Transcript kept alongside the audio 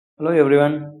Hello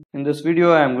everyone. In this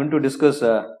video I am going to discuss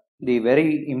the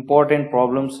very important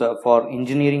problems for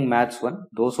engineering maths 1.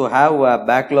 Those who have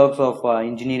backlogs of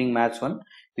engineering maths 1,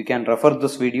 you can refer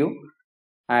this video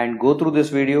and go through this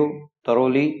video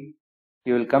thoroughly.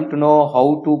 You will come to know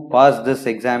how to pass this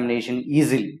examination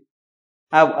easily.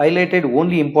 I have highlighted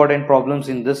only important problems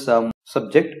in this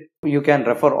subject. You can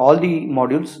refer all the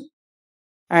modules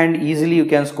and easily you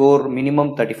can score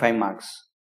minimum 35 marks.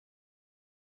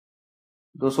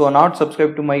 Those who are not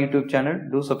subscribed to my YouTube channel,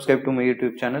 do subscribe to my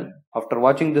YouTube channel. After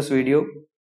watching this video,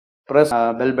 press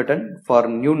bell button for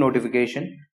new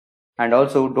notification and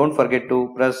also don't forget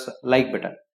to press like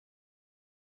button.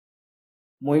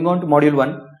 Moving on to module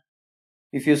 1.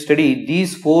 If you study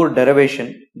these 4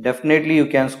 derivation, definitely you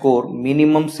can score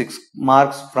minimum 6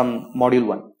 marks from module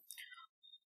 1.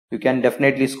 You can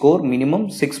definitely score minimum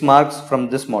 6 marks from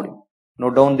this module.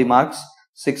 Note down the marks,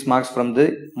 6 marks from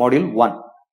the module 1.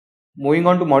 Moving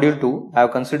on to module 2, I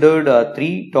have considered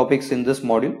 3 topics in this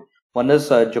module. One is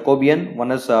Jacobian,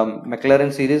 one is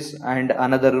Maclaurin series and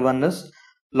another one is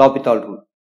L'Hopital rule.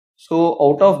 So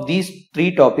out of these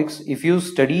 3 topics, if you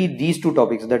study these 2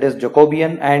 topics, that is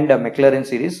Jacobian and Maclaurin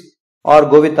series, or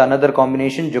go with another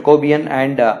combination Jacobian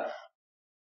and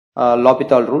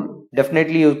L'Hopital rule,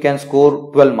 definitely you can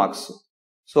score 12 marks.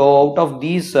 So out of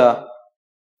these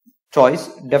choice,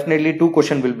 definitely 2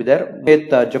 questions will be there. With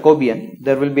Jacobian,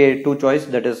 there will be a 2 choice,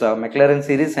 that is Maclaurin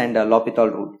series and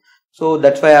L'Hopital rule. So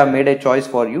that's why I have made a choice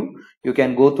for you. You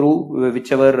can go through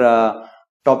whichever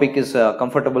topic is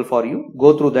comfortable for you.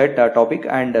 Go through that topic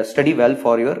and study well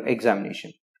for your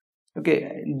examination.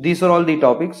 Okay, these are all the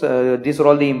topics. These are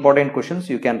all the important questions.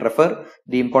 You can refer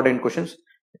the important questions.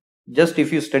 Just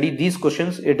if you study these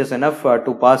questions, it is enough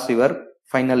to pass your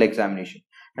final examination.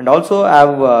 And also I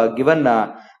have given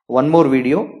one more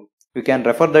video. You can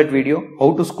refer that video,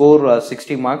 how to score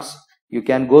 60 marks. You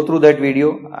can go through that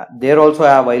video. There also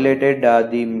I have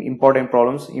highlighted the important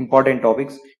problems, important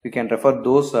topics. You can refer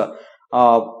those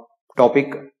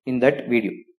topic in that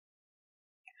video.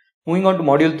 Moving on to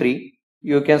module 3,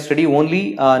 you can study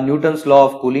only Newton's law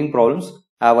of cooling problems.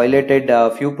 I have highlighted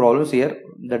a few problems here.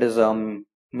 That is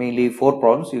mainly 4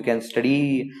 problems. You can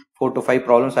study 4 to 5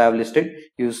 problems I have listed.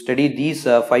 You study these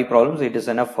 5 problems, it is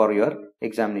enough for your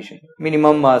examination.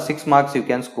 Minimum 6 marks you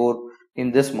can score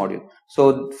in this module.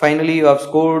 So finally you have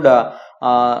scored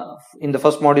in the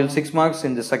first module 6 marks,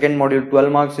 in the second module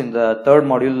 12 marks, in the third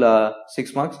module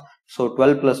 6 marks. So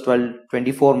 12 plus 12,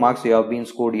 24 marks you have been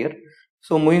scored here.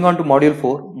 So moving on to module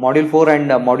 4. Module 4 and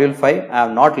module 5, I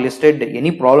have not listed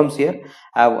any problems here.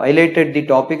 I have highlighted the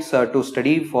topics to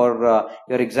study for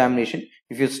your examination.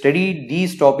 If you study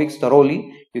these topics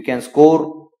thoroughly, you can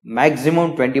score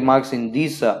maximum 20 marks in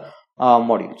these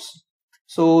modules.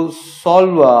 So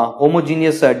solve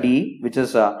homogeneous D, which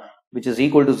is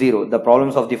equal to 0. The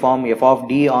problems of the form f of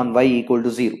d on y equal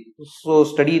to 0. So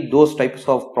study those types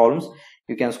of problems.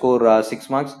 You can score 6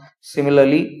 marks.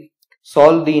 Similarly,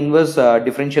 solve the inverse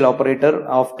differential operator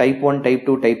of type 1, type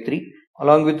 2, type 3.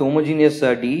 Along with homogeneous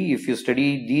D, if you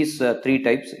study these 3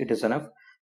 types, it is enough.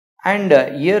 And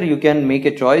here you can make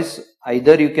a choice.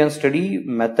 Either you can study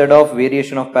method of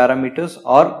variation of parameters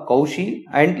or Cauchy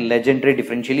and legendary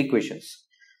differential equations.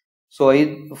 So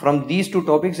from these 2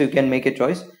 topics you can make a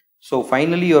choice. So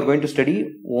finally you are going to study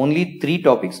only 3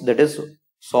 topics, that is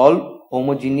solve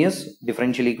homogeneous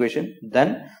differential equation,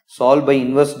 then solve by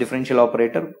inverse differential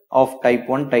operator of type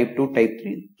 1, type 2, type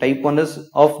 3. Type 1 is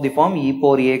of the form e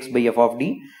power ax by f of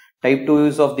d. Type 2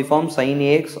 is of the form sin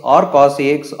ax or cos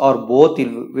ax, or both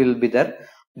will be there,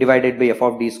 divided by f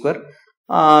of d square.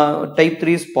 Type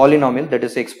 3 is polynomial, that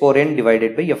is x power n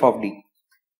divided by f of d.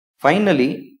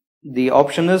 Finally, the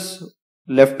option is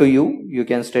left to you. You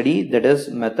can study, that is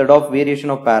method of variation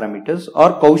of parameters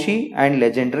or Cauchy and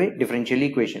legendary differential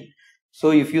equation. So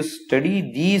if you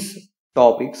study these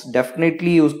topics,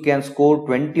 definitely you can score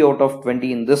 20 out of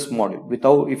 20 in this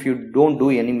module if you don't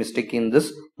do any mistake in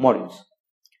this modules.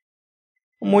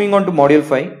 Moving on to module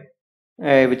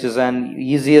 5, which is an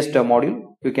easiest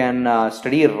module. You can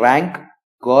study rank,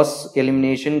 Gauss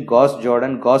elimination,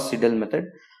 Gauss-Jordan, Gauss-Seidel method.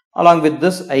 Along with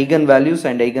this, eigenvalues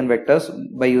and eigenvectors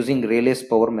by using Rayleigh's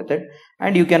power method.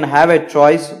 And you can have a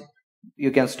choice.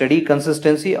 You can study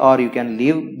consistency or you can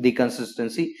leave the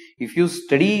consistency. If you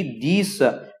study these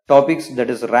topics,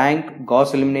 that is rank,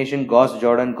 Gauss elimination,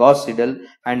 Gauss-Jordan, Gauss-Seidel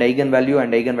and eigenvalue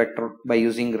and eigenvector by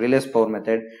using Rayleigh's power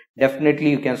method, definitely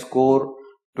you can score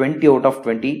 20 out of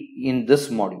 20 in this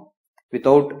module.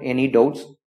 Without any doubts,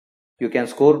 you can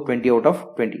score 20 out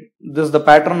of 20. This is the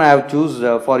pattern I have choose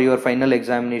for your final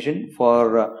examination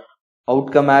for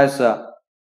outcome as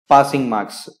passing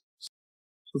marks.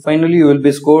 So finally you will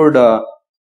be scored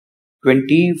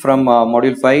 20 from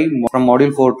module 5, from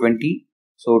module 4 20.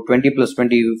 So 20 plus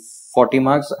 20 40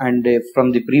 marks, and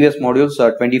from the previous modules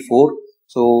 24.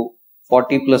 So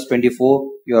 40 plus 24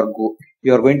 you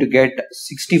are going to get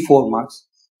 64 marks.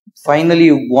 Finally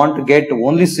you want to get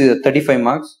only 35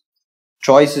 marks.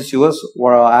 Choice is yours.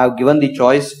 I have given the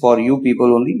choice for you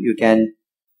people only. You can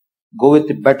go with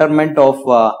the betterment of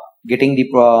getting the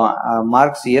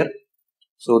marks here.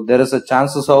 So there is a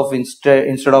chances of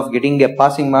instead of getting a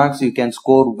passing marks, you can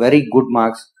score very good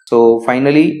marks. So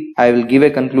finally I will give a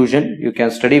conclusion. You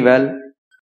can study well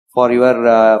for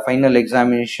your final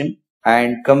examination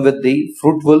and come with the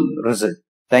fruitful result.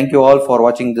 Thank you all for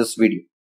watching this video.